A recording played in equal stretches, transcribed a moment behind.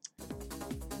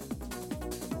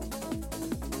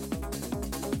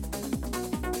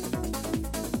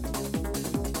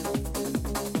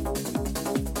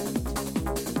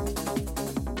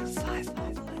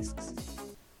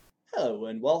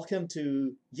and welcome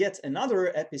to yet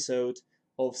another episode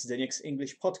of Zdeněk's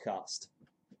English podcast.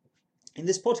 In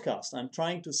this podcast, I'm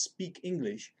trying to speak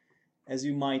English, as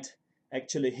you might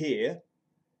actually hear,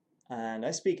 and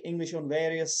I speak English on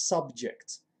various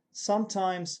subjects.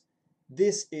 Sometimes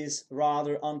this is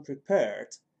rather unprepared.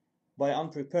 By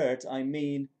unprepared, I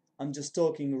mean I'm just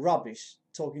talking rubbish,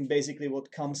 talking basically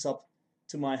what comes up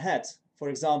to my head. For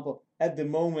example, at the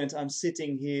moment I'm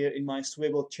sitting here in my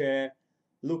swivel chair,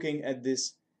 looking at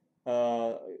this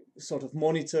sort of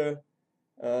monitor,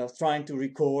 trying to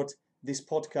record this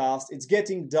podcast. It's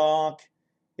getting dark.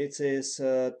 It is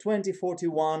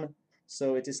 2041,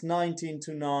 so it is 19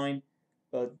 to 9,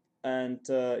 and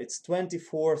it's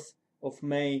 24th of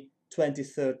May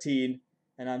 2013,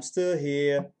 and I'm still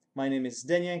here. My name is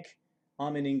Zdeněk.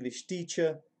 I'm an English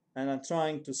teacher, and I'm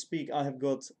trying to speak. I have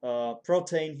got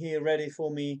protein here ready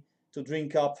for me to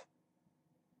drink up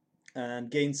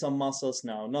and gain some muscles.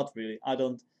 Now, not really. I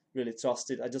don't really trust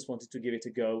it. I just wanted to give it a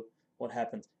go. What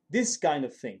happened? This kind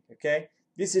of thing, okay?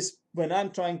 This is when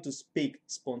I'm trying to speak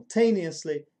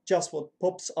spontaneously, just what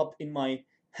pops up in my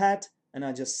head, and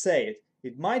I just say it.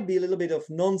 It might be a little bit of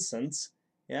nonsense,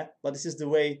 yeah, but this is the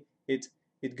way it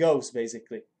goes,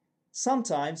 basically.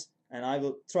 Sometimes, and I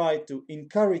will try to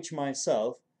encourage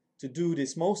myself to do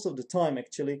this most of the time,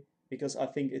 actually, because I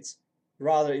think it's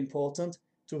rather important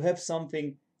to have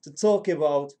something to talk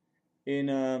about in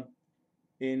a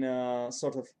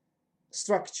sort of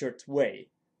structured way.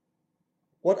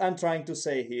 What I'm trying to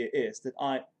say here is that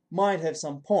I might have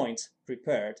some points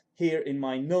prepared here in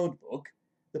my notebook,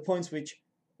 the points which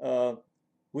I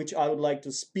would like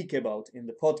to speak about in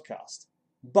the podcast.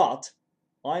 But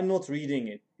I'm not reading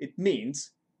it. It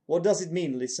means, what does it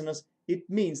mean, listeners? It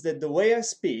means that the way I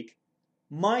speak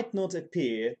might not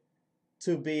appear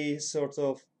to be sort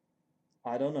of,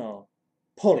 I don't know,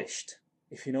 polished,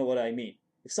 if you know what I mean.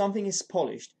 If something is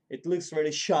polished, it looks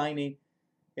really shiny,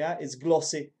 yeah, it's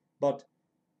glossy, but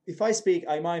if I speak,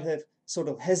 I might have sort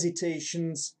of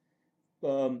hesitations,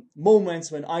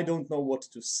 moments when I don't know what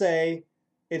to say.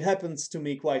 It happens to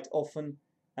me quite often,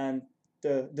 and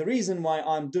the reason why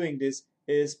I'm doing this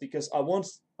is because I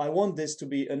want this to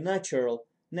be a natural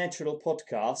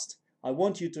podcast. I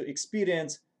want you to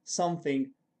experience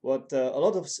something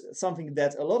something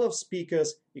that a lot of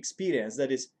speakers experience,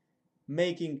 that is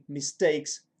making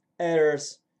mistakes,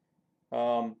 errors,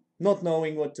 not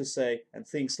knowing what to say, and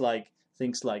things like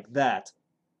that.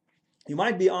 You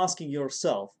might be asking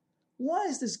yourself, why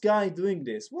is this guy doing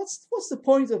this? What's the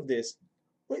point of this?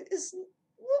 What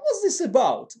was this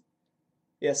about?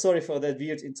 Yeah, sorry for that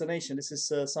weird intonation. This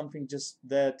is something just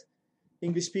that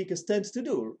English speakers tend to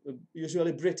do,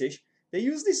 usually British. They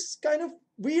use this kind of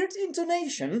weird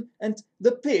intonation and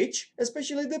the pitch,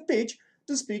 especially the pitch,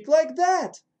 to speak like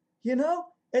that. You know,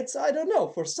 I don't know,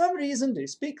 for some reason they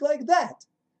speak like that.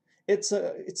 It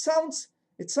sounds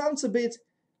a bit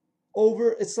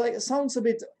over. It sounds a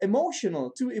bit emotional,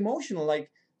 too emotional,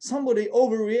 like somebody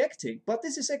overreacting. But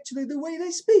this is actually the way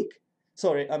they speak.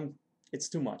 Sorry, it's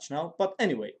too much now. But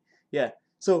anyway, yeah.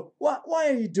 So why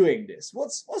are you doing this?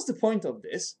 What's the point of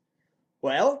this?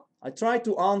 Well, I tried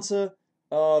to answer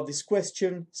this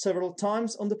question several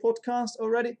times on the podcast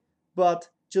already, but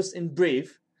just in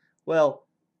brief. Well,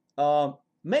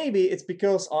 maybe it's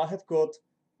because I have got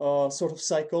a sort of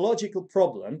psychological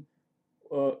problem.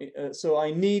 So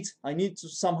I need to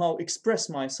somehow express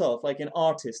myself like an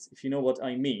artist, if you know what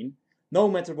I mean, no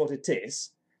matter what it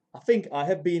is. I think I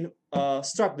have been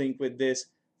struggling with this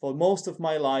for most of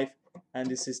my life, and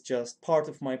this is just part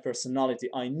of my personality.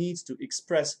 I need to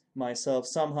express myself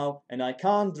somehow, and I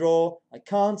can't draw, I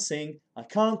can't sing, I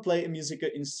can't play a musical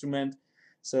instrument.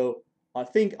 So I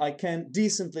think I can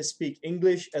decently speak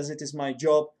English, as it is my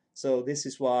job. So this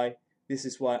is why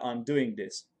I'm doing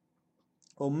this.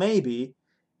 Or maybe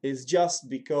it's just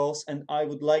because, and I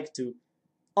would like to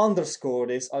underscore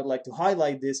this, I'd like to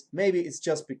highlight this, maybe it's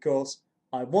just because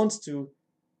I want to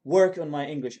work on my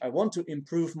English. I want to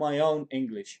improve my own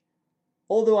English.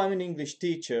 Although I'm an English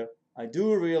teacher, I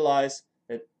do realize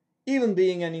that even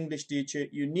being an English teacher,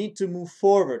 you need to move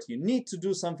forward. You need to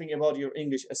do something about your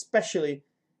English, especially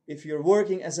if you're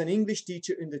working as an English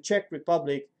teacher in the Czech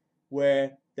Republic,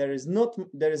 where there are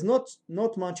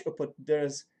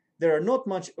not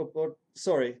much.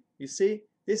 Sorry, you see,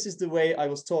 this is the way I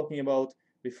was talking about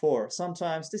before.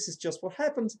 Sometimes this is just what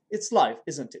happens. It's life,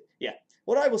 isn't it? Yeah.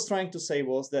 What I was trying to say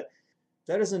was that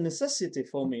there is a necessity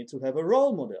for me to have a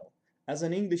role model. As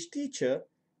an English teacher,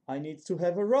 I need to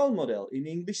have a role model in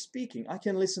English speaking. I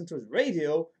can listen to the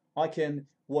radio, I can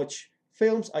watch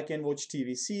films, I can watch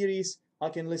TV series, I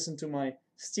can listen to my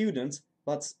students,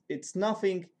 but it's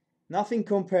nothing Nothing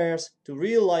compares to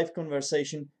real life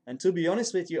conversation. And to be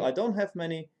honest with you, I don't have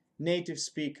many native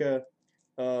speaker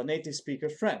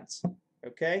friends.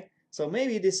 Okay, so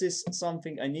maybe this is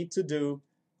something I need to do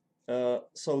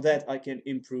so that I can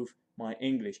improve my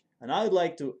English. And I would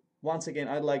like to, once again,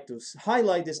 I'd like to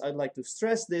highlight this. I'd like to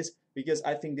stress this because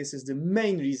I think this is the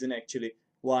main reason actually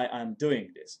why I'm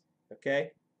doing this.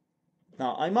 Okay.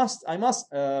 Now I must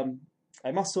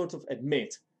sort of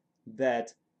admit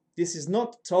that this is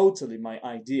not totally my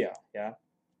idea. Yeah.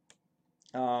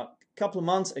 A couple of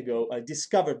months ago, I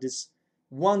discovered this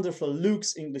wonderful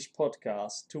Luke's English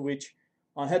podcast, to which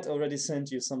I had already sent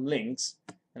you some links,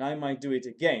 and I might do it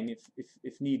again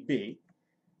if need be.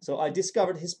 So I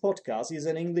discovered his podcast. He's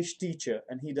an English teacher,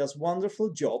 and he does wonderful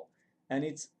job, and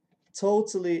it's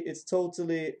totally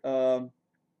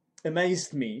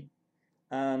amazed me.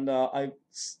 And I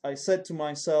said to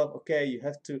myself, okay, you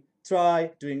have to try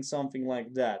doing something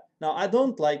like that. Now, I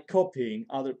don't like copying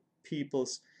other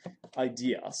people's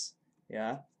ideas.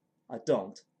 Yeah, I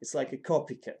don't. It's like a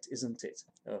copycat, isn't it?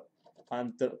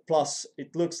 And plus,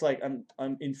 it looks like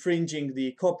I'm infringing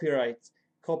the copyright.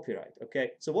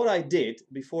 Okay. So what I did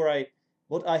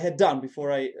what I had done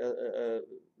before I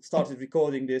started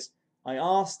recording this, I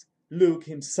asked Luke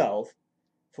himself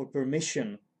for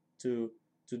permission to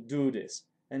do this,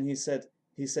 and he said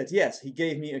yes. He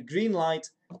gave me a green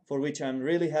light, for which I'm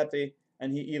really happy,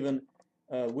 and he even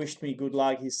wished me good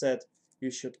luck. He said,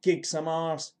 you should kick some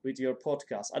ass with your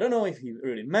podcast. I don't know if he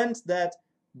really meant that,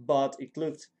 but it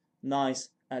looked nice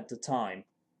at the time.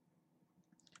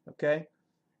 Okay,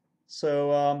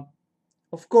 so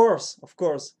of course,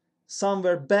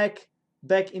 somewhere back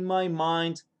in my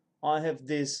mind, I have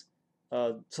this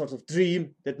sort of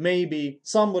dream that maybe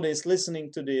somebody is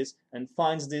listening to this and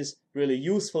finds this really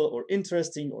useful or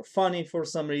interesting or funny for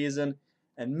some reason,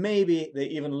 and maybe they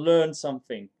even learn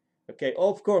something. Okay,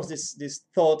 of course, this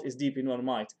thought is deep in my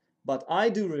mind, but I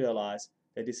do realize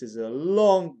that this is a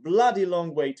bloody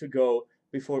long way to go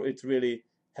before it really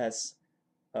has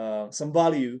some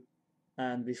value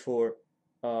and before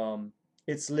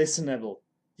it's listenable.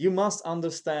 You must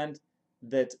understand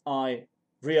that I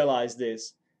realize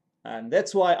this, and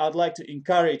that's why I'd like to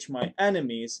encourage my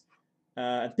enemies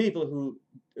and people who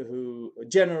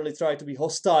generally try to be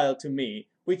hostile to me,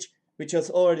 which has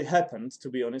already happened, to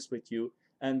be honest with you,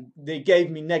 and they gave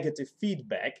me negative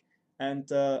feedback.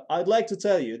 And I'd like to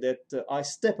tell you that I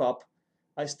step up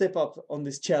on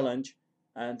this challenge,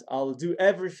 and I'll do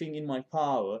everything in my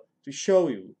power to show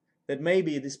you that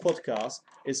maybe this podcast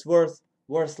is worth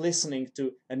listening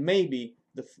to, and maybe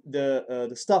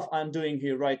the stuff I'm doing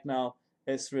here right now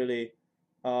is really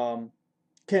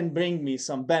can bring me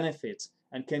some benefits,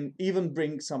 and can even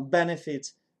bring some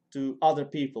benefits to other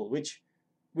people. Which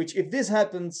if this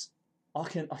happens, I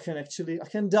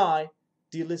can die,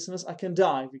 dear listeners. I can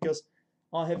die because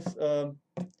I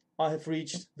have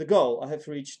reached the goal. I have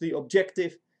reached the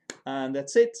objective, and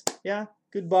that's it. Yeah,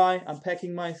 goodbye. I'm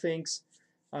packing my things.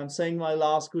 I'm saying my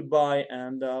last goodbye,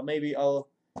 and maybe I'll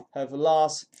have a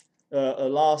last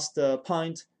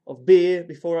pint of beer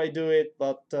before I do it.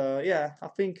 But yeah, I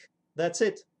think that's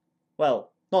it.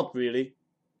 Well, not really.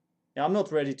 Yeah, I'm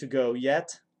not ready to go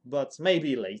yet, but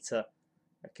maybe later.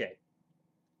 Okay.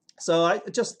 So I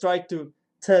just tried to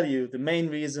tell you the main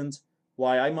reasons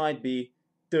why I might be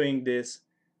doing this,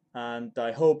 and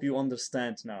I hope you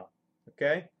understand now.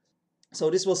 Okay? So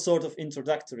this was sort of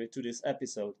introductory to this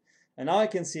episode. And now I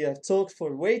can see I've talked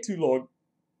for way too long.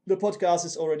 The podcast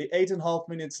is already 8.5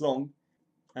 minutes long,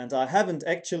 and I haven't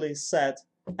actually said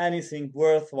anything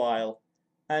worthwhile,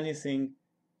 anything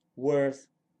worth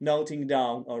noting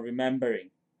down or remembering.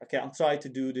 Okay, I'll try to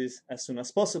do this as soon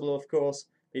as possible, of course,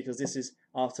 because this is,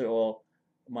 after all,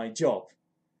 my job.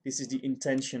 This is the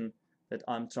intention that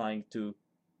I'm trying to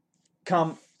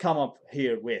come up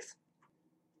here with.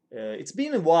 It's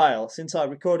been a while since I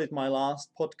recorded my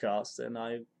last podcast, and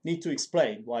I need to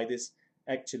explain why this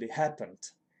actually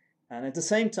happened. And at the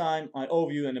same time, I owe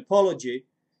you an apology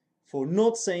for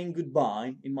not saying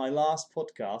goodbye in my last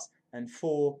podcast and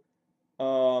for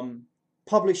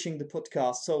publishing the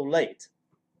podcast so late.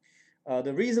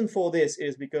 The reason for this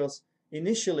is because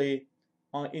initially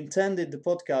I intended the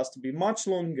podcast to be much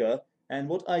longer, and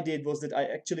what I did was that I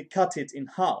actually cut it in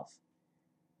half.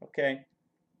 Okay,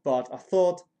 but I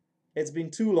thought it's been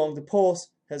too long. The pause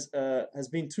has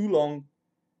been too long,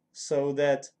 so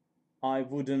that I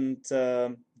wouldn't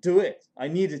do it. I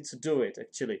needed to do it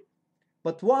actually.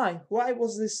 But why? Why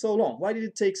was this so long? Why did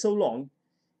it take so long?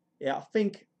 Yeah, I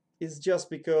think it's just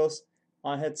because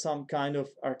I had some kind of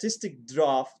artistic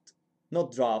drought,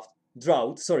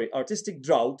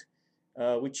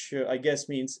 which I guess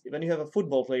means when you have a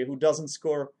football player who doesn't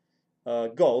score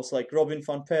goals, like Robin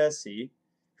van Persie,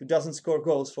 who doesn't score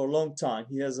goals for a long time.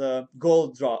 He has a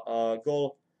goal drought.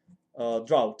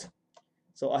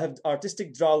 So I have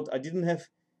artistic drought. I didn't have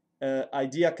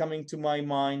idea coming to my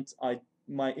mind.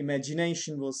 My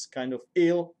imagination was kind of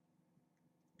ill.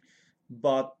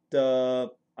 But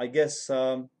I guess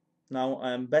now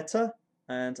I'm better,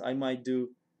 and I might do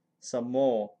some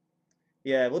more.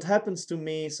 Yeah, what happens to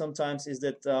me sometimes is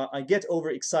that I get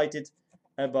overexcited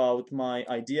about my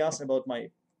ideas, about my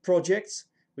projects,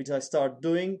 which I start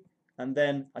doing, and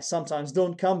then I sometimes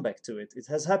don't come back to it. It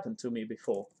has happened to me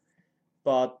before.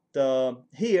 But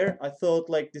here I thought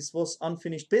like this was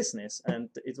unfinished business, and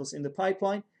it was in the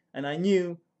pipeline, and I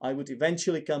knew I would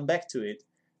eventually come back to it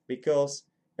because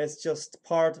it's just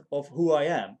part of who I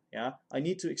am. Yeah, I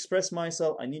need to express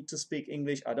myself. I need to speak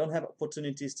English. I don't have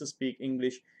opportunities to speak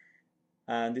English,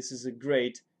 and this is a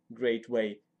great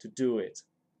way to do it.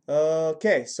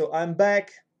 Okay, so I'm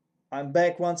back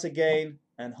once again,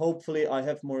 and hopefully I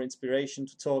have more inspiration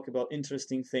to talk about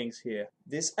interesting things here.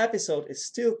 This episode is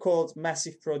still called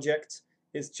Massive Project.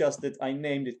 It's just that I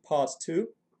named it Part 2,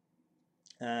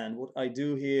 and what I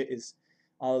do here is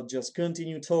I'll just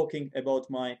continue talking about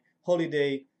my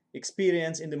holiday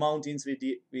experience in the mountains with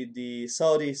the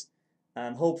Saudis,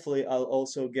 and hopefully I'll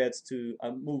also get to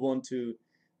move on to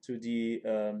the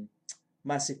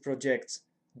massive projects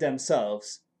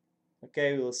themselves.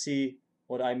 Okay, we'll see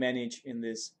what I manage in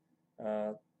this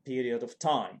period of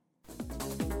time.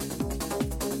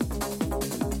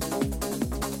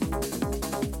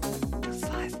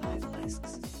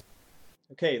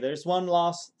 Okay, there's one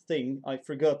last thing I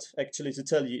forgot actually to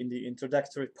tell you in the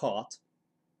introductory part.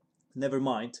 Never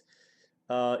mind.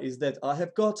 Is that I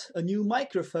have got a new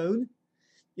microphone.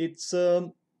 It's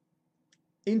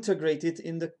integrated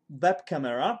in the web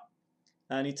camera,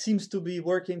 and it seems to be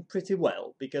working pretty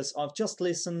well because I've just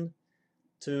listened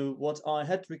to what I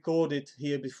had recorded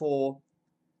here before,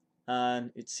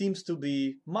 and it seems to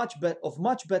be of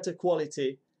much better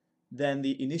quality than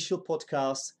the initial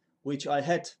podcast which I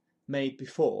had made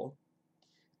before.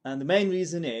 And the main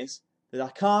reason is that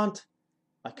I can't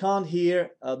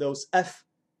hear those f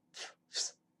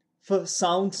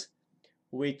sounds,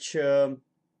 which I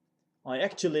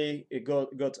actually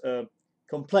got a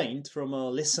complaint from a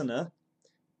listener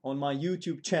on my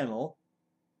YouTube channel,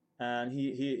 and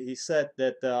he said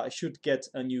that I should get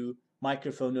a new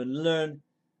microphone and learn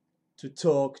to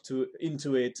talk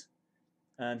into it.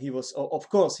 And he was, of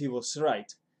course, he was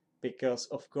right, because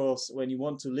of course when you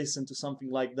want to listen to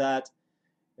something like that,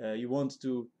 you want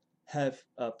to have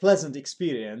a pleasant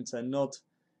experience, and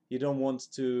you don't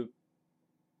want to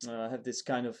have this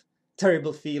kind of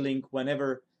terrible feeling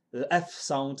whenever the F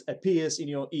sound appears in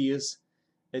your ears.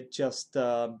 It just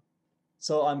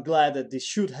so I'm glad that this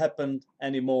should happen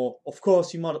anymore. Of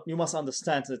course, you must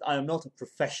understand that I am not a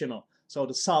professional, so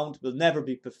the sound will never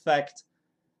be perfect.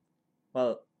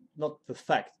 Well, not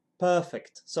perfect.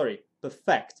 Perfect. Sorry,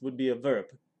 perfect would be a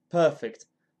verb. Perfect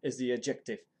is the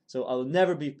adjective. So I'll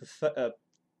never be perfect.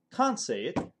 Can't say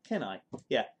it, can I?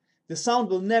 Yeah, the sound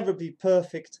will never be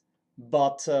perfect,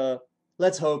 but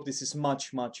let's hope this is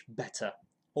much better,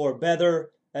 or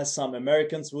better, as some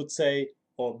Americans would say,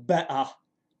 or better,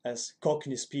 as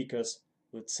Cockney speakers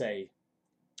would say.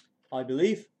 I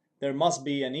believe there must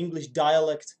be an English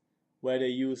dialect where they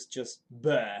use just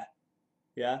bear.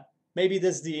 Yeah, maybe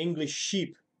that's the English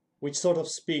sheep, which sort of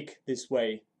speak this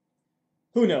way.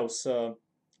 Who knows? I'm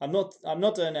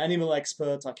not an animal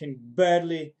expert. I can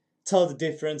barely tell the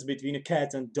difference between a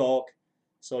cat and dog,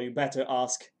 so you better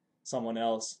ask someone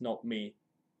else, not me.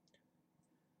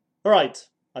 Alright,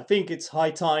 I think it's high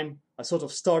time I sort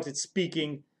of started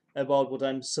speaking about what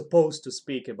I'm supposed to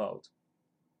speak about.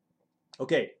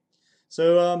 Okay,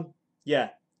 so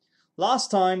yeah,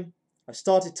 last time I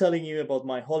started telling you about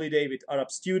my holiday with Arab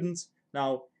students.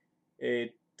 Now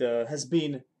it has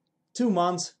been 2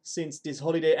 months since this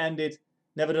holiday ended.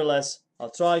 Nevertheless,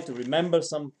 I'll try to remember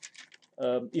some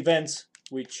events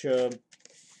which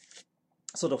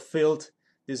sort of filled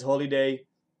this holiday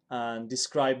and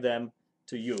describe them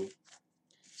to you.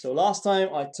 So last time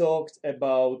I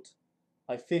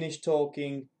finished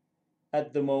talking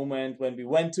at the moment when we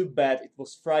went to bed. It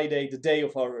was Friday, the day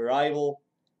of our arrival,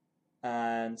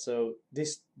 and so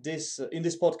in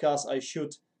this podcast I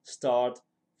should start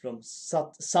from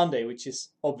Sunday, which is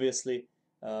obviously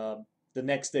the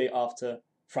next day after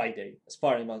Friday. As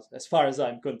far as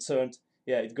I'm concerned,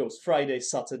 yeah, it goes Friday,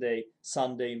 Saturday,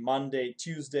 Sunday, Monday,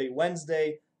 Tuesday,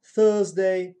 Wednesday,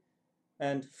 Thursday,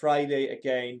 and Friday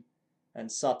again,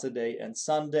 and Saturday and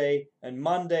Sunday and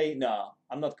Monday. No,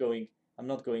 I'm not going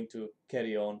to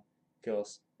carry on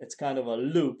because it's kind of a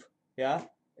loop. Yeah,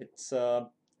 it's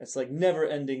It's like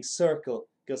never-ending circle,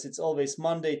 because it's always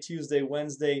Monday, Tuesday,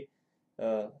 Wednesday,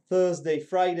 Thursday,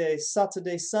 Friday,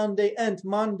 Saturday, Sunday, and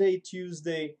Monday,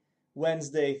 Tuesday,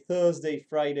 Wednesday, Thursday,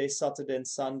 Friday, Saturday, and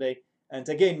Sunday, and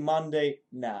again Monday.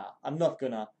 Nah, I'm not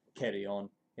gonna carry on.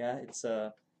 Yeah, it's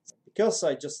because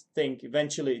I just think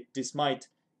eventually this might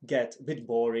get a bit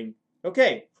boring.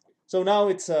 Okay, so now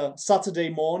it's a Saturday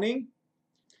morning,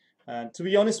 and to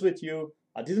be honest with you,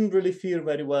 I didn't really feel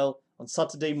very well on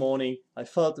Saturday morning. I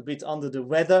felt a bit under the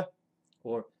weather,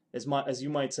 or as you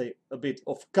might say, a bit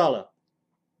off color.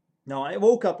 Now I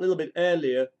woke up a little bit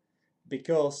earlier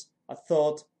because I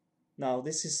thought, now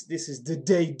this is the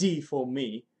day D for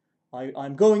me.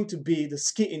 I'm going to be the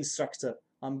ski instructor.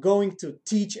 I'm going to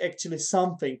teach actually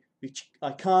something which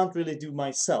I can't really do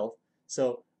myself.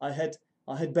 So I had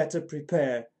better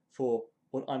prepare for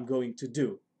what I'm going to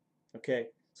do. Okay,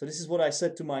 so this is what I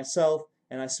said to myself,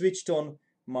 and I switched on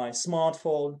my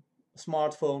smartphone.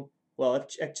 Well,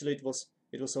 actually it was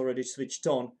already switched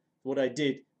on. What I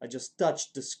did, I just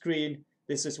touched the screen.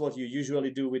 This is what you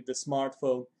usually do with the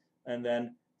smartphone, and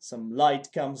then some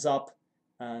light comes up,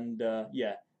 and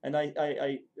yeah, and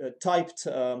I typed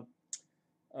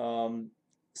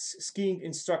skiing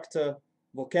instructor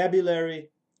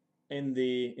vocabulary in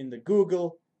the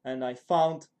Google, and I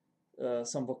found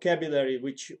some vocabulary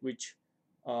which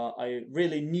I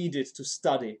really needed to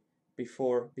study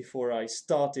before I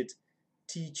started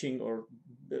teaching, or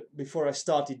before I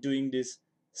started doing this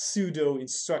pseudo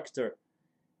instructor.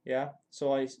 Yeah,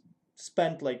 so I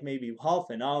spent like maybe half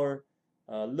an hour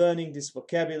learning this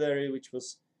vocabulary, which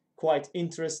was quite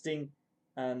interesting,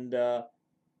 and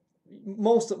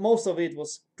most of it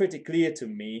was pretty clear to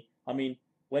me. I mean,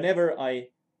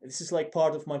 this is like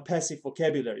part of my passive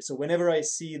vocabulary. So whenever I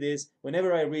see this,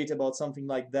 whenever I read about something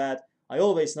like that, I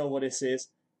always know what this is,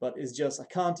 but it's just I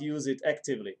can't use it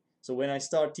actively. So when I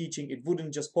start teaching, it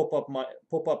wouldn't just pop up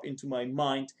into my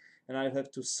mind, and I have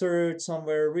to search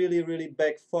somewhere really, really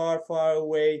back, far, far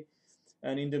away.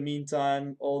 And in the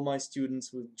meantime, all my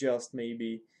students would just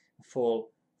maybe fall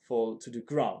to the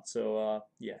ground. So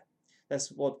yeah,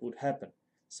 that's what would happen.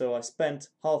 So I spent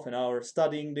half an hour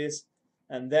studying this,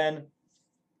 and then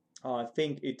I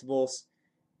think the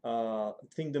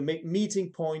meeting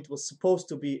point was supposed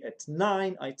to be at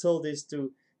 9. I told this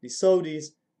to the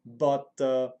Saudis, but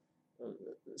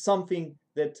something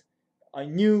that I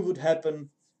knew would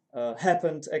happen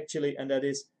happened actually, and that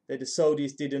is that the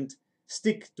Saudis didn't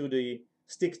stick to the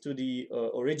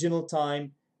original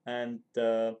time, and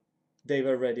they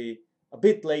were ready a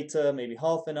bit later, maybe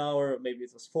half an hour, maybe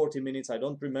it was 40 minutes. I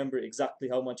don't remember exactly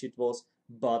how much it was,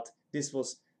 but this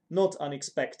was not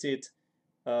unexpected.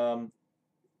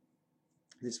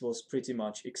 This was pretty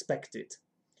much expected.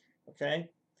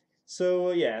 Okay,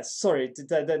 so yeah, sorry,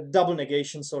 that double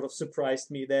negation sort of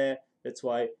surprised me there. That's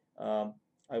why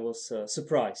I was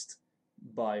surprised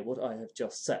by what I have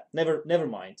just said. Never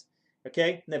mind.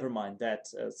 Okay, never mind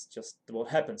that. It's just what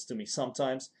happens to me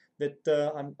sometimes, that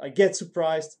I get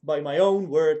surprised by my own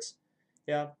words.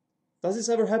 Yeah, does this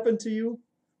ever happen to you?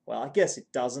 Well, I guess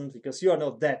it doesn't, because you are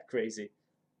not that crazy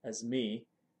as me.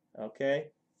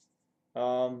 Okay.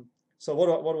 So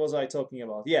what was I talking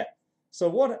about? Yeah. So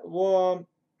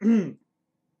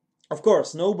of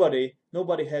course, nobody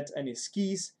had any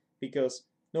skis, because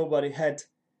nobody had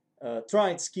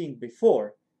tried skiing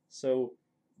before. So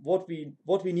what we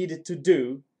needed to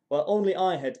do, well, only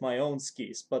I had my own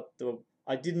skis, but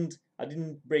I didn't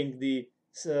bring the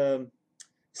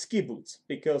ski boots,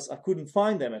 because I couldn't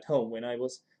find them at home when I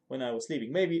was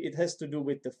leaving. Maybe it has to do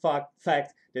with the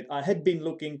fact that I had been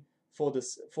looking for the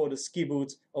ski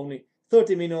boots only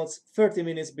 30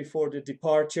 minutes before the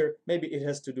departure. Maybe it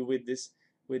has to do with this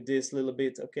little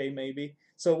bit. Okay, maybe.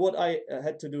 So what I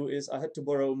had to do is I had to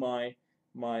borrow my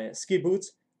ski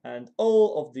boots, and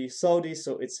all of the Saudis,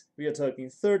 so we are talking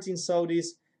 13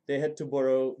 Saudis, they had to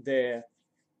borrow their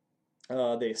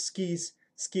skis,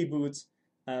 ski boots,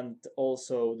 and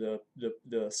also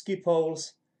the ski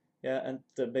poles, yeah, and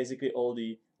basically all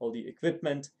the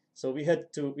equipment. So we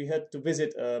had to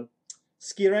visit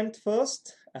ski rent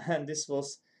first, and this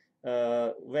was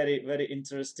very, very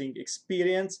interesting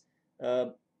experience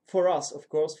for us, of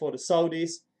course, for the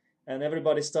Saudis, and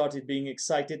everybody started being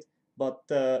excited. But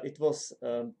it was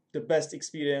the best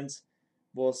experience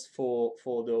was for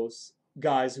those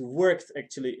guys who worked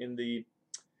actually in the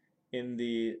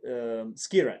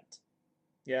ski rent.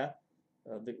 Yeah,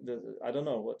 I don't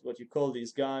know what you call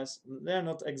these guys. They're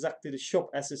not exactly the shop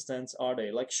assistants, are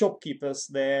they? Like shopkeepers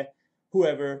there,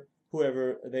 whoever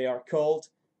they are called.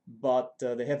 But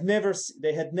they had never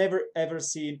ever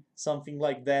seen something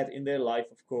like that in their life.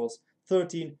 Of course,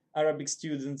 13 Arabic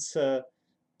students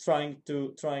trying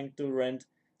to rent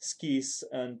skis,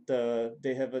 and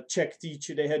they have a Czech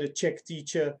teacher. They had a Czech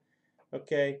teacher,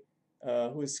 okay,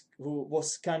 who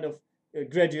was kind of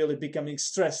gradually becoming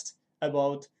stressed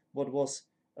about what was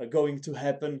going to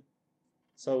happen.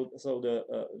 So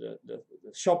the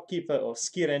shopkeeper or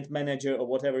ski rent manager or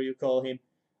whatever you call him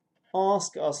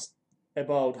asked us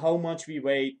about how much we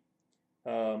weigh,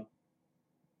 how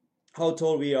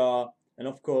tall we are, and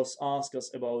of course ask us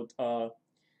about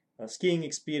skiing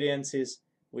experiences,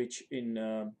 which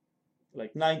in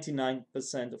like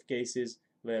 99% of cases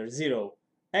were zero.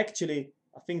 Actually,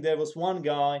 I think there was one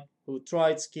guy who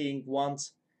tried skiing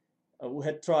once, who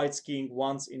had tried skiing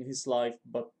once in his life,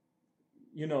 but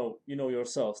you know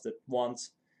yourselves that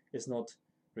once is not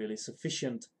really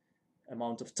sufficient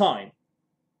amount of time.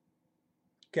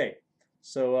 Okay,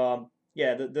 so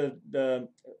yeah, the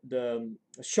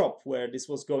shop where this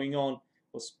was going on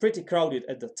was pretty crowded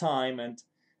at the time, and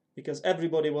because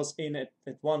everybody was in at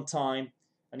one time,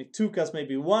 and it took us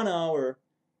maybe 1 hour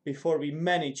before we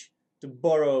managed to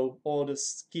borrow all the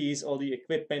skis, all the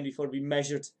equipment, before we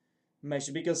measured,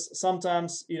 because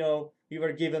sometimes we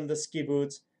were given the ski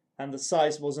boots and the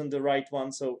size wasn't the right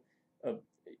one, so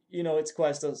it's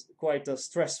quite a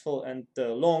stressful and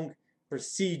long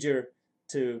procedure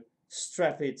to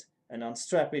strap it and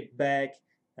unstrap it back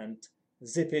and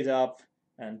zip it up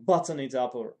and button it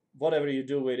up or whatever you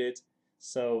do with it.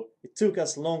 So it took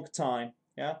us a long time,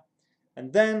 yeah.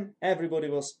 And then everybody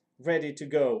was ready to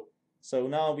go. So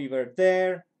now we were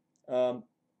there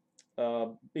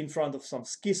in front of some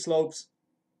ski slopes,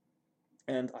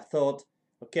 and I thought,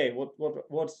 okay,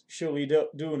 what should we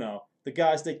do now? The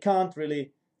guys, they can't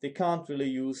really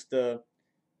use the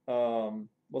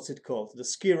what's it called, the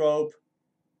ski rope,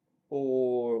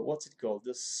 or what's it called,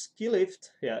 the ski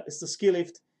lift. Yeah, it's the ski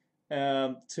lift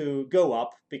to go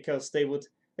up, because they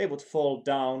would fall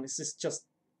down. This is just,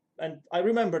 and I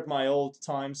remembered my old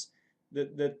times.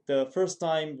 That the first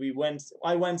time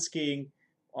I went skiing,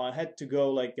 I had to go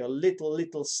like a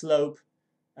little slope,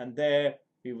 and there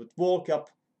we would walk up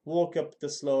the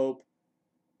slope,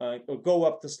 or go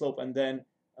up the slope, and then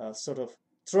sort of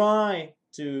try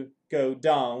to go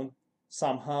down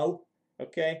somehow.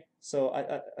 Okay, so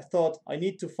I thought I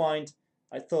need to find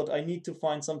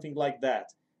something like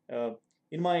that.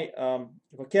 In my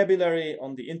vocabulary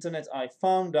on the internet, I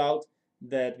found out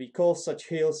that we call such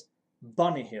hills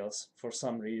bunny hills for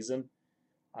some reason.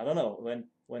 I don't know.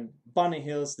 When bunny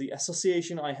hills, the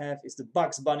association I have is the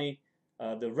Bugs Bunny,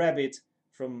 the rabbit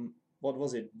from, what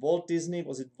was it, Walt Disney?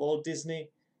 Was it Walt Disney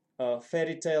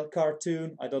fairy tale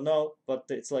cartoon? I don't know, but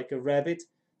it's like a rabbit.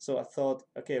 So I thought,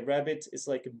 okay, rabbit is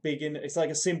like it's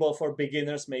like a symbol for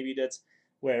beginners. Maybe that's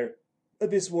where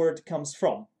this word comes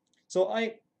from. So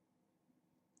I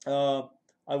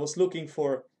was looking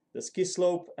for the ski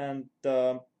slope, and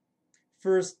the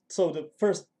first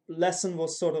lesson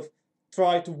was sort of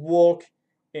try to walk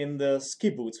in the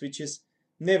ski boots, which is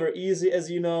never easy,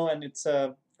 as you know, and it's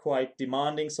quite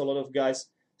demanding. So a lot of guys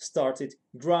started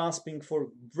grasping for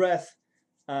breath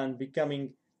and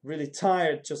becoming really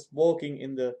tired just walking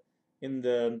in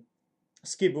the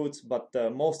ski boots, but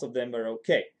most of them were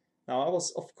okay. Now I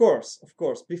was, of course,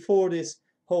 before this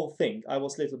whole thing, I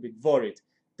was a little bit worried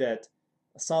that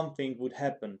something would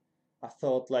happen. I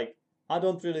thought, like, I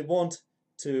don't really want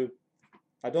to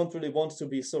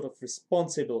be sort of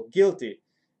responsible, guilty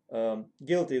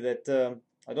that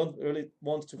I don't really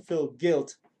want to feel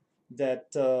guilt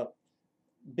that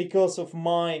because of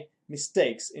my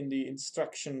mistakes in the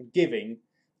instruction giving,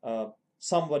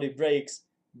 somebody breaks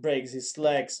his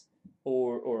legs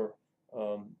or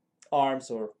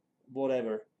arms or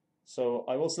whatever. So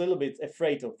I was a little bit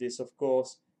afraid of this, of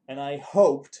course, and I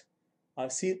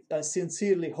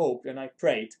sincerely hoped and I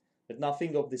prayed that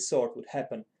nothing of this sort would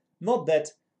happen. Not that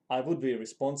I would be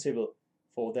responsible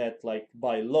for that, like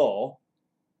by law,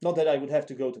 not that I would have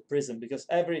to go to prison, because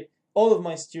all of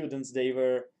my students, they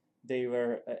were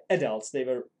adults, they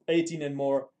were 18 and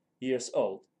more years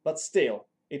old. But still,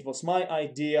 it was my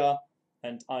idea,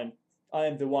 and I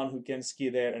am the one who can ski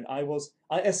there, and I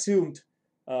assumed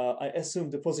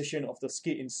the position of the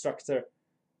ski instructor,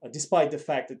 despite the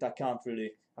fact that I can't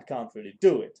really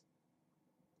do it.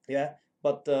 Yeah,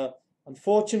 but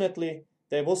unfortunately,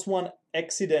 there was one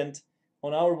accident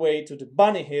on our way to the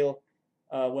bunny hill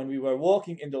when we were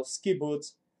walking in those ski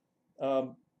boots.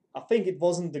 I think it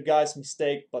wasn't the guy's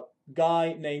mistake, but a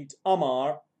guy named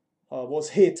Amar was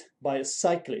hit by a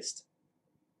cyclist.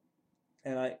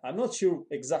 And I'm not sure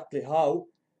exactly how,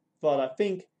 but I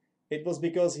think it was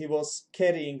because he was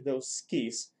carrying those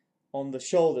skis on the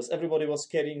shoulders. Everybody was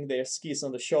carrying their skis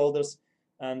on the shoulders,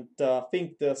 and I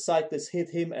think the cyclist hit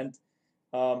him, and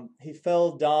he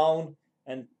fell down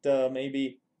and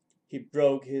maybe he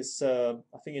broke his,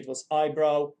 I think it was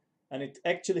eyebrow, and it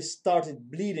actually started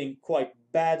bleeding quite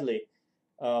badly.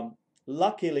 Um,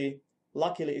 luckily,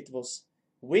 luckily it was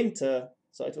winter,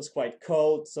 so it was quite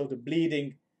cold, so the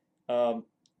bleeding um,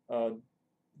 uh,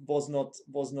 was not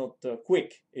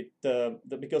quick.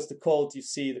 Because the cold, you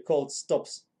see, the cold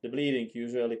stops the bleeding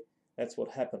usually. That's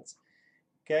what happens.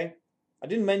 Okay, I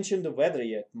didn't mention the weather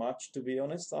yet much, to be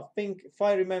honest. I think if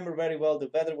I remember very well, the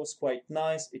weather was quite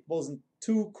nice. It wasn't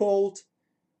too cold,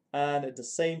 and at the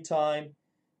same time,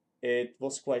 it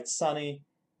was quite sunny,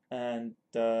 and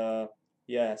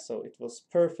yeah, so it was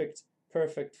perfect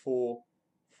for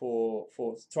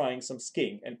trying some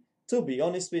skiing. And to be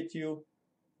honest with you,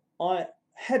 I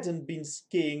hadn't been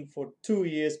skiing for 2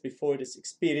 years before this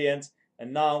experience,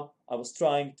 and now I was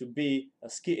trying to be a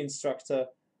ski instructor.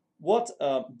 What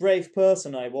a brave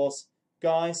person I was,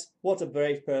 guys! What a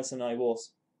brave person I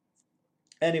was.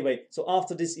 Anyway, so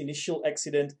after this initial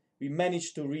accident, we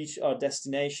managed to reach our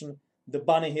destination, the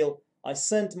Bunny Hill. I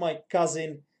sent my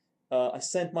cousin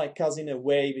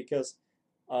away because,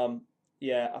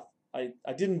 yeah,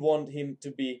 I didn't want him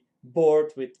to be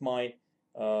bored with my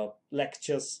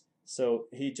lectures, so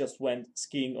he just went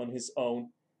skiing on his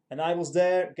own. And I was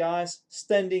there, guys,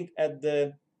 standing at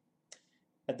the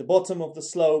bottom of the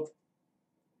slope,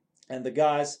 and the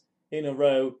guys in a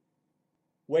row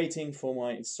waiting for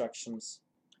my instructions.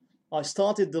 I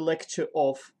started the lecture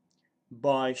off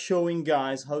by showing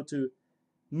guys how to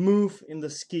move in the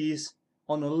skis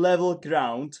on a level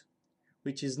ground,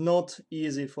 which is not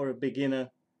easy for a beginner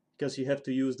because you have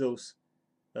to use those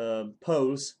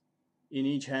poles. In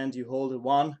each hand you hold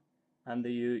one, and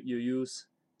you use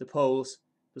the poles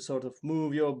to sort of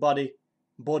move your body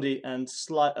and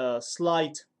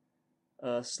slide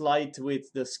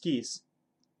with the skis.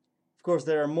 Of course,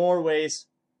 there are more ways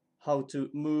how to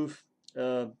move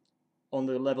on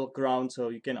the level ground. So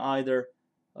you can either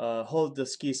hold the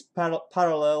skis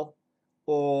parallel,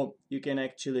 or you can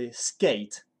actually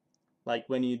skate, like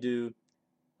when you do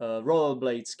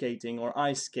rollerblade skating or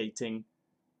ice skating.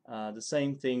 The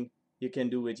same thing you can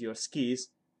do with your skis,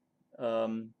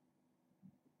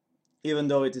 even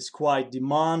though it is quite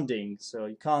demanding. So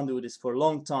you can't do this for a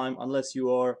long time unless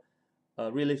you are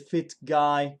a really fit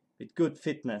guy with good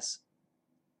fitness.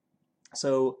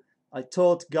 So I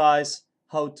taught guys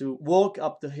how to walk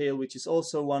up the hill, which is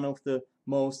also one of the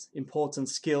most important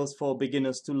skills for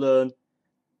beginners to learn.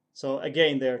 So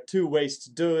again, there are two ways to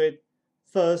do it.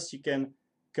 First, you can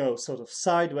go sort of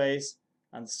sideways,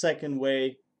 and the second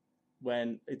way,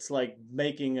 when it's like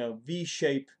making a V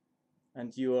shape,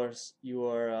 and you are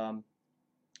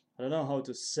I don't know how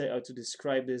to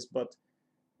describe this, but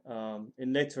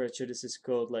in literature this is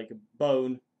called like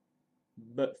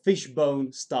a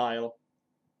fishbone style,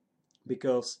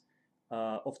 because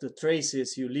of the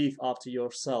traces you leave after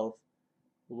yourself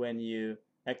when you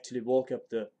actually walk up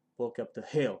the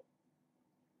hill.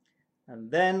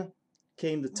 And then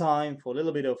came the time for a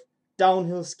little bit of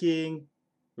downhill skiing,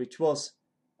 which was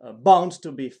bound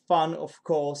to be fun, of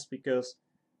course, because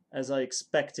as I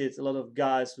expected, a lot of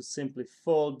guys would simply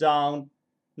fall down,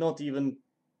 not even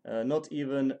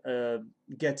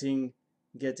getting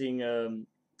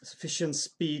sufficient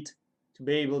speed to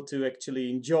be able to actually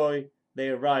enjoy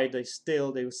their ride. They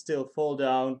would still fall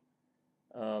down,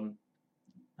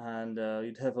 and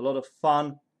you'd have a lot of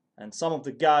fun. And some of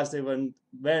the guys, they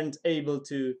weren't able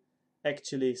to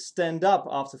actually stand up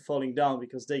after falling down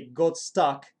because they got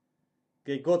stuck,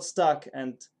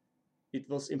 and it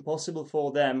was impossible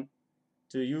for them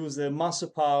to use their muscle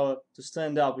power to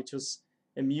stand up, which was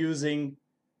amusing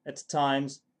at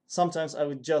times. Sometimes I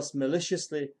would just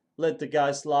maliciously let the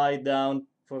guys lie down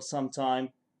for some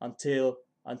time until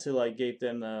I gave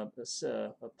them a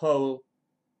pole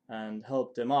and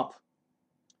helped them up.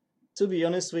 To be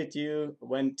honest with you,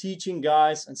 when teaching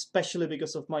guys, and especially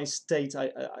because of my state,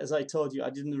 as I told you, I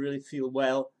didn't really feel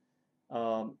well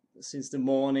since the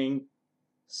morning.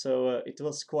 So it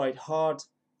was quite hard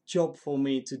job for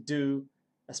me to do,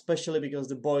 especially because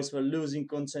the boys were losing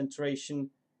concentration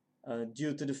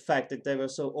due to the fact that they were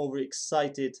so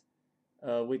overexcited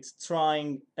with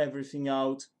trying everything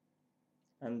out.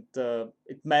 And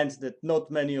it meant that not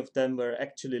many of them were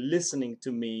actually listening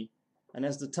to me. And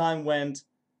as the time went,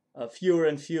 fewer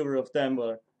and fewer of them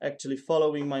were actually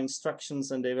following my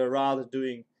instructions, and they were rather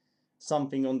doing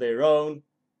something on their own,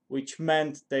 which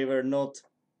meant they were not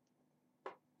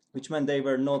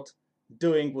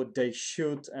doing what they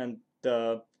should, and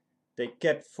they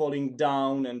kept falling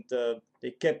down, and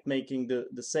they kept making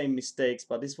the same mistakes.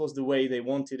 But this was the way they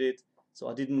wanted it, so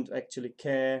I didn't actually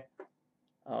care.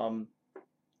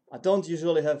 I don't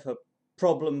usually have a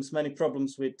many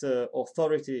problems with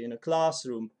authority in a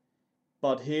classroom.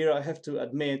 But here I have to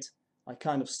admit, I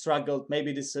kind of struggled.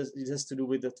 Maybe it has to do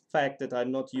with the fact that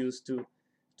I'm not used to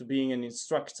being an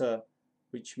instructor,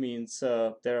 which means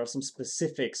there are some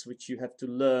specifics which you have to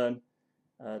learn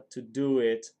to do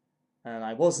it. And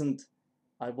I wasn't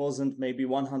maybe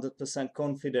 100%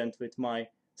 confident with my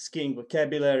skiing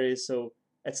vocabulary, so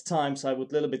at times I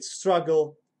would a little bit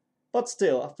struggle. But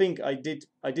still, I think I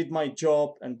did my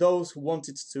job, and those who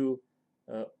wanted to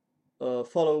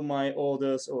follow my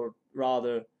orders, or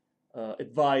rather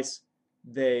advice,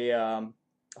 I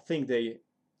think they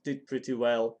did pretty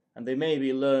well, and they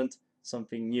maybe learned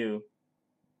something new.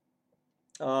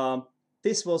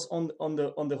 This was on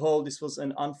the whole, this was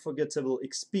an unforgettable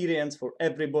experience for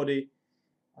everybody.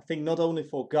 I think not only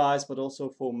for guys, but also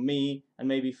for me, and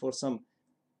maybe for some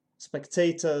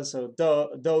spectators or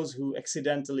those who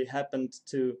accidentally happened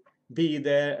to be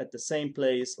there at the same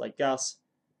place like us.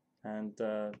 And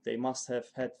they must have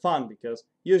had fun, because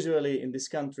usually in this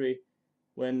country,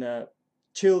 when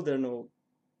children, or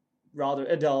rather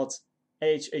adults,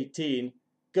 age 18,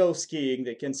 go skiing,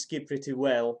 they can ski pretty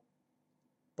well.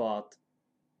 But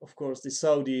of course the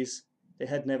Saudis, they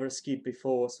had never skied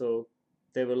before, so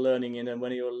they were learning it. And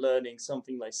when you're learning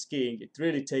something like skiing, it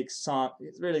really takes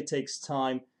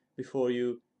time before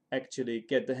you actually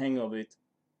get the hang of it.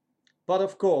 But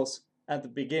of course, at the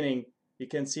beginning, you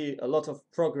can see a lot of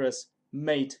progress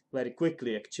made very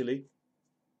quickly, actually.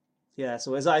 Yeah,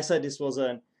 so as I said, this was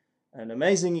an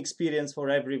amazing experience for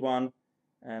everyone,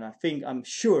 and I'm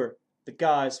sure the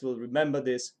guys will remember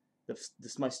this.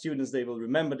 My students, they will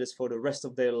remember this for the rest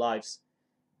of their lives.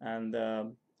 And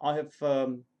I have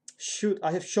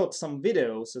shot some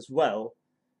videos as well,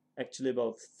 actually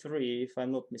about 3 if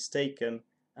I'm not mistaken,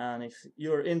 and if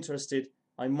you're interested,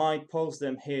 I might post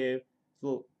them here. It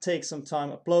will take some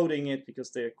time uploading it, because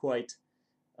they're quite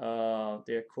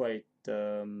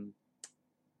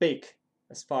big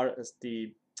as far as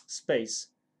the space,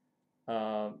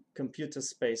 computer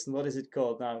space. And what is it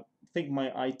called now? I think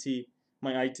my IT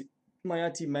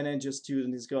manager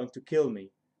student is going to kill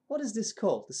me. What is this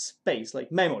called? The space,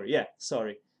 like memory. Yeah,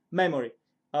 sorry, memory.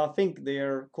 I think they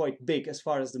are quite big as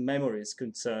far as the memory is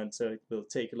concerned, so it will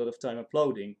take a lot of time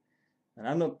uploading. And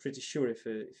I'm not pretty sure if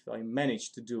I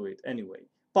manage to do it anyway.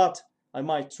 But I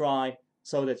might try,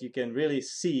 so that you can really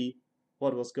see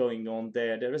what was going on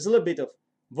there. There is a little bit of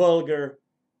vulgar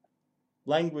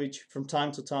language from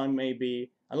time to time,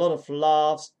 maybe a lot of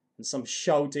laughs and some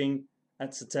shouting,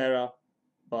 etc.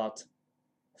 But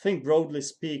I think broadly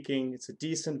speaking, it's a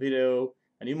decent video,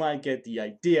 and you might get the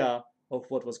idea of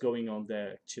what was going on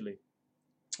there actually.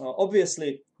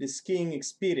 Obviously, the skiing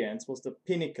experience was the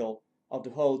pinnacle of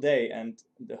the whole day and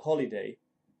the holiday.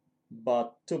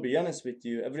 But to be honest with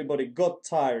you, everybody got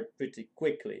tired pretty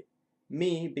quickly.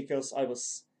 Me, because I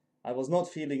was not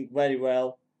feeling very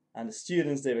well, and the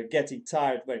students, they were getting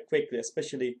tired very quickly,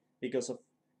 especially because of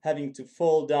having to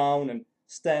fall down and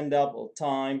stand up all the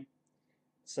time.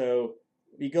 So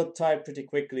we got tired pretty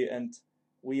quickly, and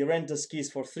we rented the skis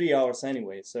for 3 hours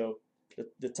anyway, so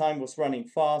the time was running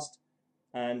fast,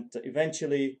 and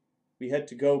eventually we had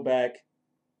to go back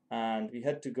and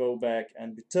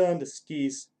return the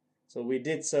skis. So we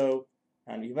did so,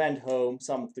 and we went home.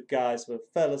 Some of the guys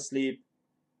fell asleep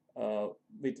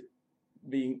with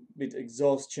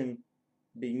exhaustion,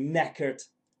 being knackered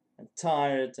and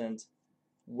tired and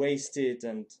wasted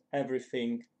and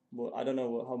everything. Well, I don't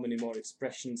know how many more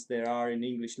expressions there are in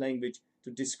English language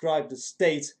to describe the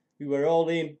state we were all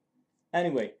in.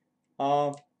 Anyway,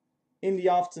 in the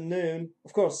afternoon,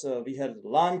 of course, we had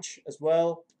lunch as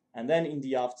well. And then in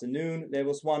the afternoon, there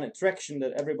was one attraction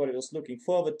that everybody was looking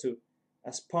forward to.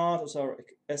 As part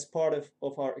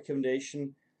of our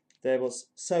accommodation, there was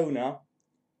sauna.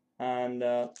 And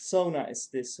sauna is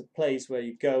this place where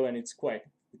you go, and it's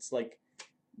like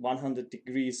 100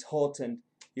 degrees hot, and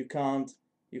you can't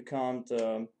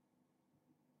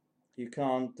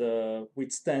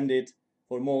withstand it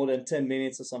for more than 10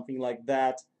 minutes or something like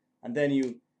that. And then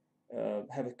you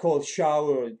have a cold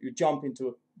shower, you jump into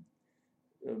a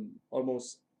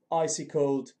almost icy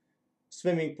cold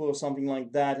swimming pool or something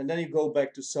like that, and then you go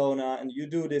back to sauna, and you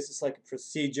do this. It's like a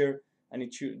procedure, and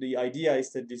the idea is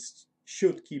that this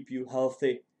should keep you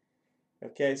healthy.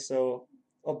 Okay, so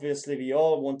obviously we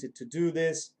all wanted to do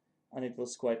this, and it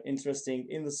was quite interesting.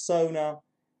 In the sauna,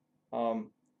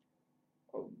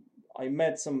 I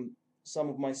met some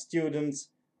of my students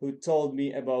who told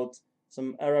me about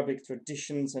some Arabic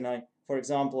traditions, and for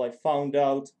example, I found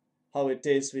out how it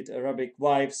is with Arabic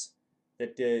wives,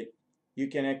 that you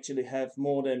can actually have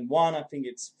more than one. I think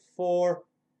it's four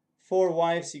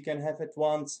wives you can have at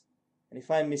once. And if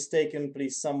I'm mistaken,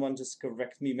 please someone just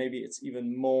correct me. Maybe it's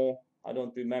even more. I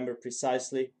don't remember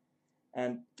precisely.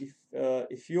 And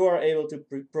if you are able to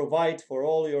provide for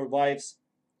all your wives,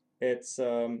 it's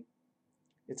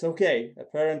okay.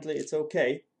 Apparently, it's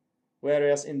okay.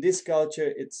 Whereas in this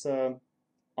culture, it's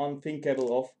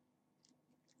unthinkable of.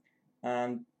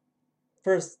 And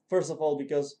first of all,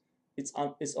 because it's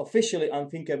officially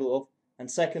unthinkable of,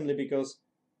 and secondly, because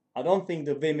I don't think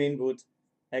the women would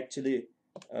actually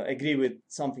agree with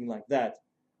something like that.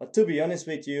 But to be honest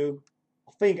with you,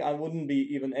 I think I wouldn't be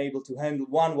even able to handle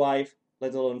one wife,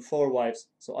 let alone 4 wives.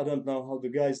 So I don't know how the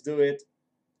guys do it.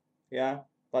 Yeah,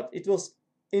 but it was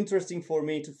interesting for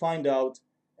me to find out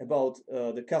about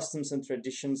the customs and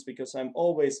traditions, because I'm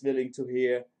always willing to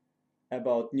hear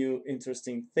about new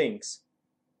interesting things.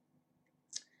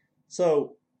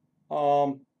 So,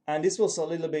 and this was a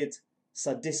little bit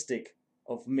sadistic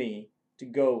of me to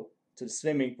go to the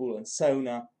swimming pool and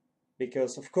sauna,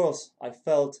 because of course I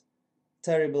felt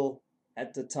terrible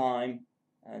at the time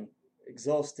and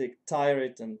exhausted,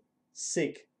 tired and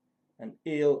sick and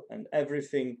ill and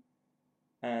everything.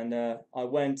 And I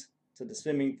went to the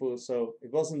swimming pool, so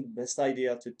it wasn't the best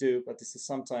idea to do, but this is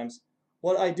sometimes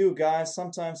what I do, guys.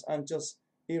 Sometimes I'm just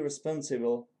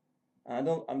irresponsible. I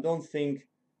don't think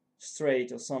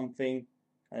straight or something,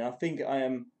 and I think I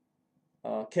am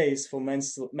a case for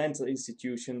mental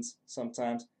institutions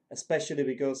sometimes, especially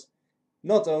because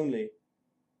not only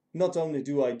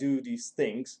do I do these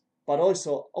things, but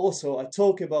also I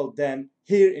talk about them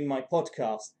here in my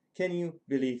podcast. Can you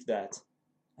believe that?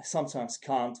 I sometimes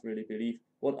can't really believe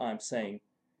what I'm saying.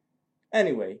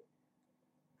 Anyway,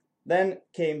 then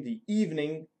came the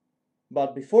evening,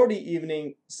 but before the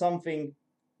evening, something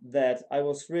that I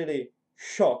was really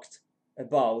shocked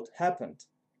about happened.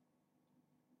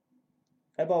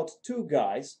 About 2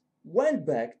 guys went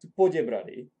back to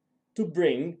Poděbrady to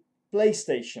bring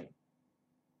PlayStation.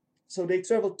 So they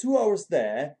traveled 2 hours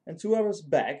there and 2 hours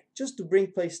back just to bring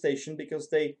PlayStation, because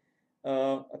they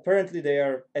apparently they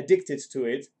are addicted to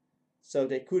it. So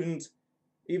they couldn't,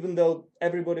 even though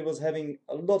everybody was having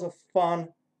a lot of fun,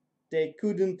 they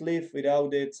couldn't live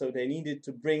without it. So they needed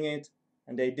to bring it,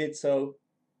 and they did so.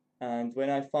 And when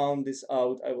I found this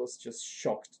out, I was just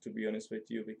shocked, to be honest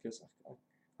with you, because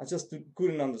I just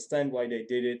couldn't understand why they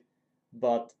did it.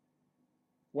 But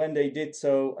when they did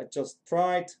so, I just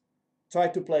tried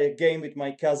to play a game with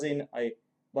my cousin.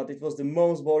 But it was the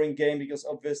most boring game, because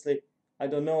obviously I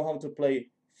don't know how to play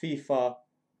FIFA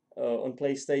on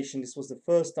PlayStation. This was the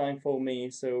first time for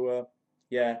me. So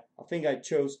yeah, I think I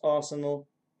chose Arsenal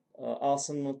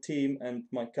team, and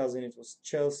my cousin, it was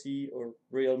Chelsea or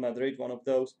Real Madrid, one of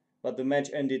those. But the match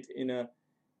ended in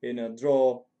a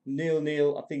draw,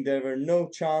 0-0. I think there were no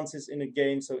chances in the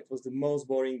game, so it was the most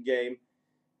boring game,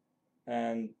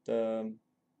 and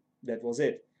that was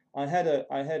it. I had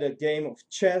a game of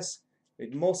chess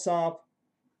with Mossab,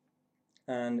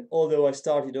 and although I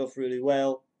started off really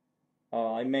well,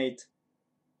 I made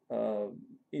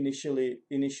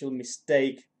initial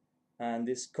mistake, and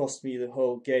this cost me the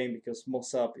whole game, because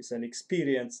Mossab is an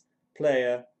experienced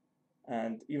player.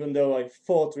 And even though I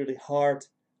fought really hard,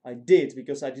 I did,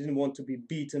 because I didn't want to be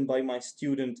beaten by my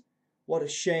student. What a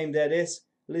shame that is,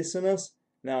 listeners.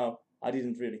 Now, I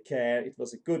didn't really care. It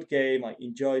was a good game. I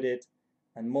enjoyed it.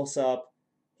 And Mossab,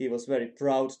 he was very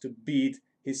proud to beat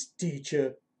his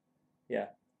teacher. Yeah.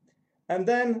 And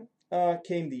then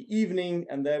came the evening,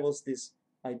 and there was this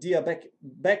idea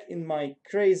back in my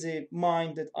crazy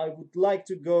mind that I would like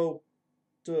to go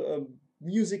to a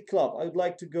music club. I would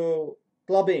like to go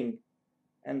clubbing.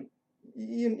 And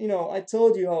you know, I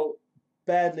told you how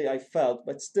badly I felt,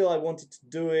 but still I wanted to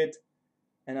do it,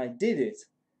 and I did it.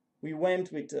 We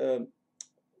went with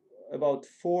about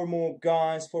 4 more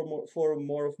guys, four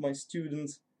more of my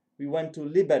students. We went to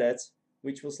Liberec,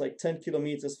 which was like 10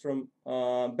 kilometers from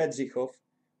Bedřichov.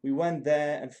 We went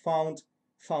there and found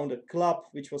a club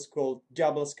which was called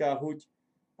Ďábelská huť,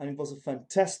 and it was a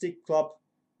fantastic club.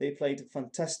 They played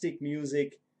fantastic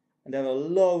music, and there were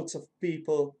loads of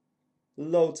people,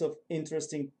 loads of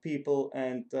interesting people,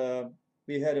 and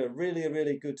we had a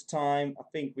really good time. I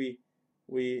think we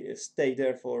stayed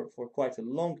there for quite a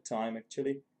long time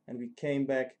actually, and we came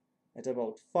back at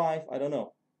about 5, I don't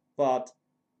know. But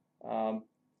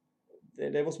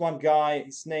there was one guy,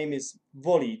 his name is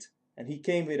Volid, and he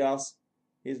came with us.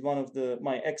 He's one of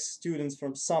my ex-students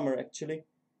from summer actually,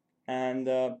 and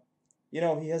you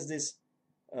know, he has this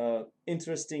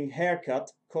interesting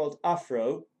haircut called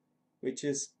afro, which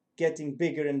is getting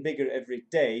bigger and bigger every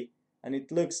day, and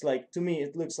it looks like, to me,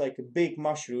 it looks like a big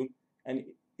mushroom, and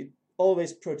it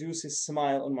always produces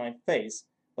smile on my face.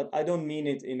 But I don't mean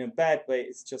it in a bad way.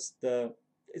 It's just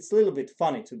it's a little bit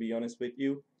funny, to be honest with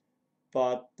you.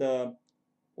 But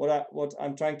what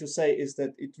I'm trying to say is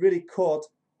that it really caught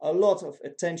a lot of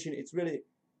attention. It really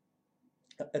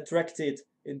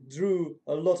it drew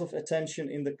a lot of attention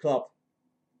in the club.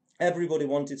 Everybody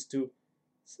wanted to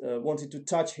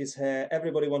touch his hair.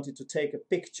 Everybody wanted to take a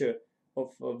picture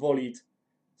of Walid.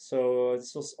 So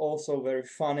this was also very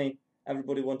funny.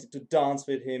 Everybody wanted to dance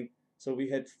with him. So we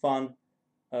had fun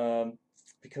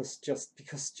because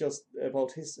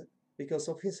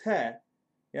of his hair.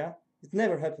 Yeah, it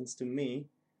never happens to me.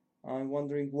 I'm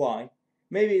wondering why.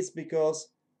 Maybe it's because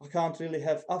I can't really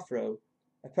have afro.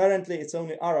 Apparently, it's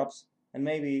only Arabs and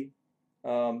maybe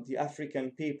the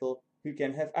African people who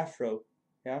can have afro.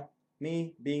 Yeah,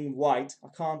 me being white, I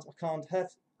can't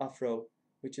have afro,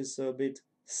 which is a bit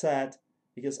sad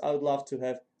because I would love to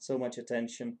have so much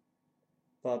attention.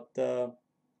 But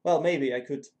well, maybe I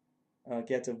could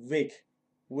get a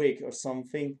wig or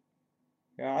something.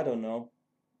 Yeah, I don't know.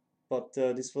 But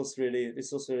this was really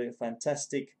a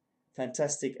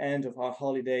fantastic end of our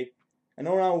holiday. And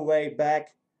on our way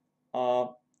back,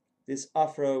 this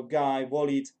Afro guy,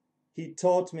 Walid, he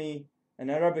taught me an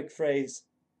Arabic phrase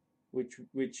which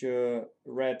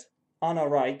read Ana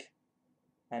Raik,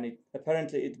 and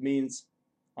apparently it means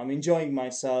I'm enjoying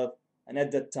myself. And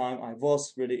at that time, I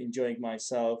was really enjoying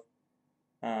myself.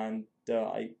 And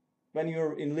when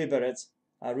you're in Liberec,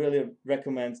 I really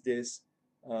recommend this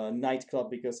nightclub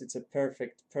because it's a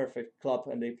perfect club,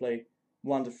 and they play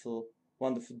wonderful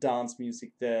dance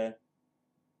music there.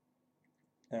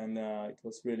 And it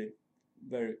was really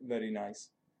very nice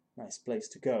place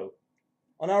to go.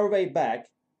 On our way back,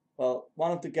 well,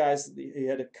 one of the guys, he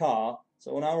had a car,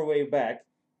 so on our way back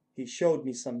he showed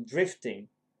me some drifting.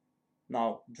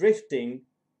 Now drifting,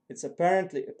 it's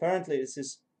apparently this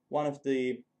is one of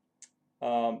the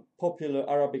popular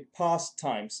Arabic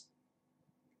pastimes.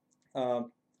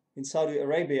 In Saudi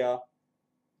Arabia,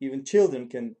 even children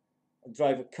can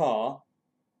drive a car,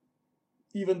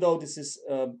 even though this is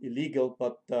illegal.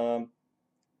 But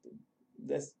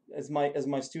as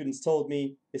my students told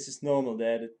me, this is normal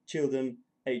there. The children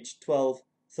aged 12,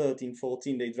 13,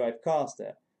 14, they drive cars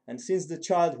there. And since the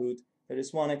childhood, there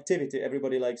is one activity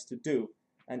everybody likes to do,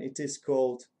 and it is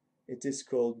called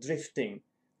drifting.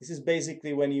 This is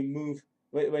basically when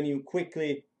you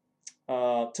quickly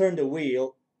turn the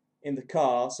wheel in the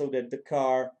car so that the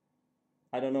car,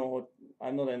 I don't know what,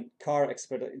 I'm not a car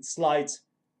expert, it slides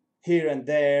here and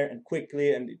there and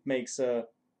quickly, and it makes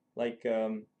like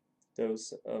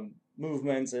those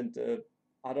movements, and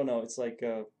I don't know, it's like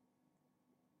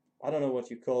I don't know what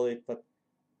you call it, but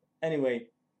anyway,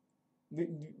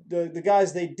 the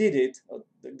guys, they did it.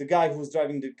 The guy who was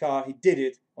driving the car, he did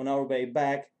it on our way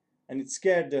back, and it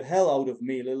scared the hell out of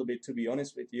me a little bit, to be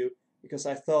honest with you, because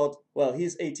I thought, well,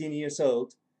 he's 18 years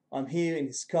old, I'm here in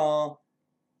his car,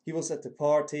 he was at the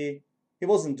party, he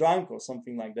wasn't drunk or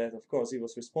something like that, of course he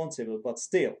was responsible, but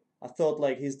still, I thought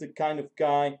like he's the kind of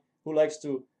guy who likes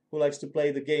to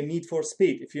play the game Need for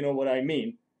Speed, if you know what I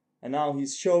mean. And now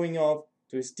he's showing off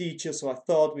to his teacher, so I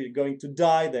thought we were going to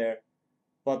die there.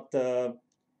 But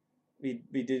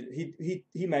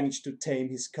he managed to tame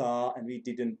his car, and we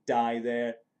didn't die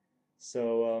there.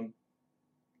 So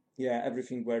yeah,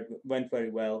 everything went very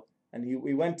well. And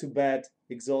we went to bed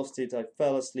exhausted. I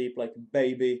fell asleep like a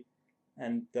baby.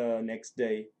 And next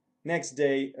day,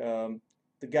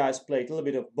 the guys played a little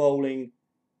bit of bowling.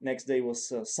 Next day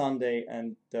was Sunday,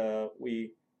 and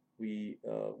we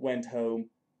went home.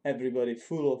 Everybody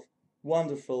full of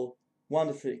wonderful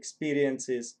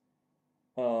experiences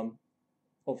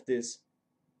of this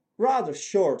rather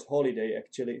short holiday.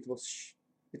 Actually,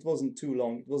 it wasn't too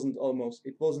long.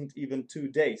 It wasn't even 2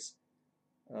 days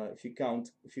if you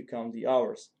count the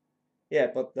hours. Yeah,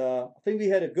 but I think we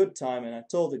had a good time, and I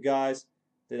told the guys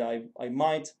that I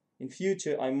might in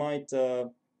future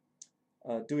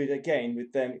do it again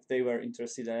with them if they were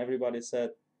interested. And everybody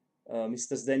said,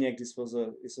 Mr. Zdeněk, this was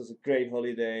a great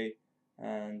holiday,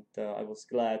 and I was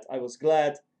glad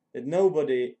that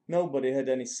nobody had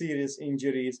any serious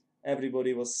injuries.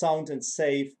 Everybody was sound and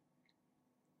safe,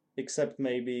 except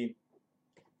maybe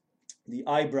the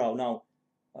eyebrow. Now,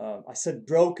 I said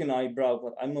broken eyebrow,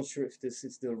 but I'm not sure if this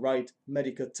is the right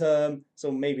medical term.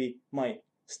 So maybe my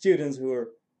students who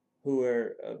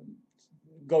are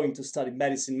going to study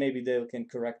medicine, maybe they can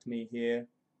correct me here.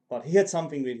 But he had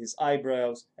something with his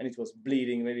eyebrows, and it was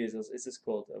bleeding. Maybe it's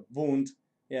called a wound,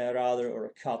 yeah, rather, or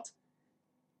a cut.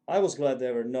 I was glad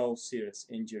there were no serious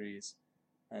injuries,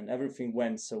 and everything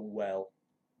went so well.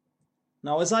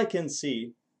 Now, as I can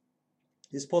see,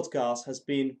 this podcast has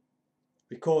been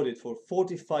recorded for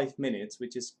 45 minutes,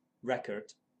 which is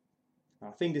record.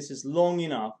 I think this is long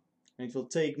enough, and it will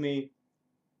take me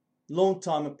long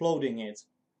time uploading it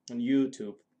on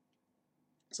YouTube.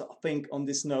 So I think on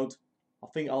this note, I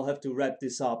think I'll have to wrap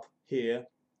this up here,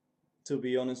 to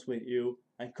be honest with you,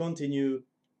 and continue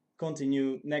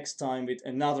next time with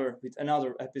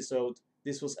another episode.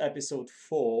 This was episode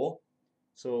 4,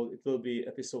 so it will be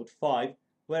episode 5,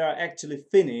 where I actually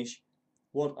finish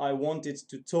what I wanted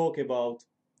to talk about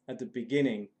at the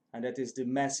beginning, and that is the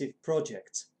massive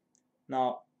projects.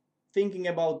 Now, thinking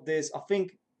about this, I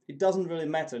think it doesn't really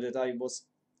matter that I was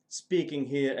speaking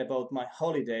here about my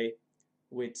holiday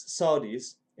with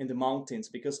Saudis in the mountains,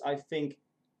 because I think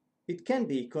it can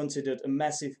be considered a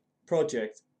massive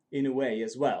project in a way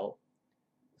as well.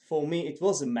 For me, it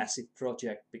was a massive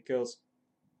project because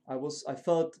I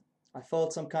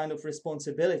felt some kind of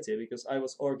responsibility because I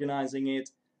was organizing it,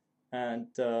 and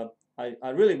I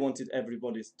really wanted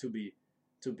everybody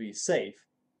to be safe,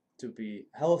 to be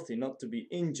healthy, not to be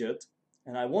injured,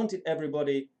 and I wanted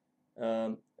everybody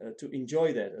to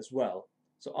enjoy that as well.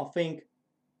 So I think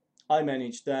I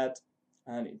managed that,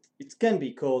 and it can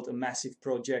be called a massive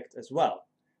project as well.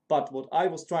 But what I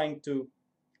was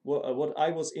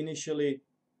initially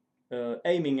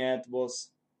aiming at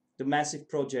was the massive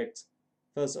project.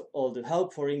 First of all, the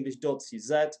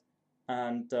help4english.cz,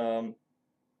 and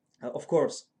of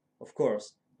course,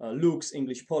 Luke's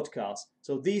English podcast.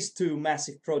 So these two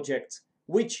massive projects,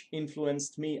 which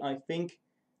influenced me, I think,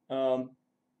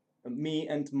 me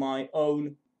and my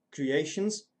own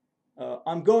creations.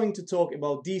 I'm going to talk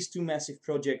about these two massive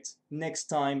projects next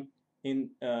time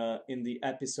in the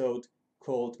episode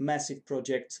called Massive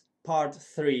Project Part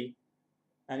 3,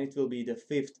 and it will be the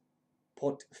fifth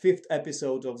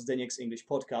episode of Zdenek's English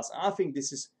podcast. I think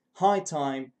this is high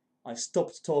time I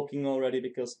stopped talking already,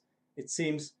 because it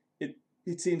seems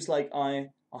like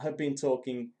I have been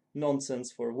talking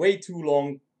nonsense for way too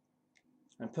long,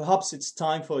 and perhaps it's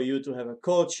time for you to have a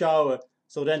cold shower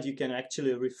so that you can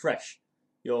actually refresh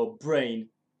your brain,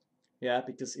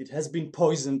 because it has been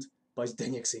poisoned by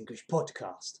Zdenek's English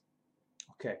podcast.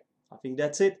 Okay, I think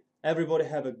that's it. Everybody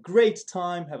have a great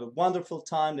time, have a wonderful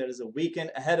time. There is a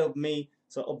weekend ahead of me,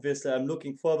 so obviously I'm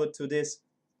looking forward to this.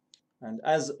 And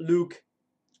as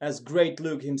great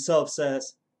Luke himself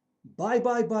says, bye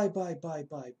bye bye bye bye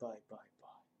bye bye bye.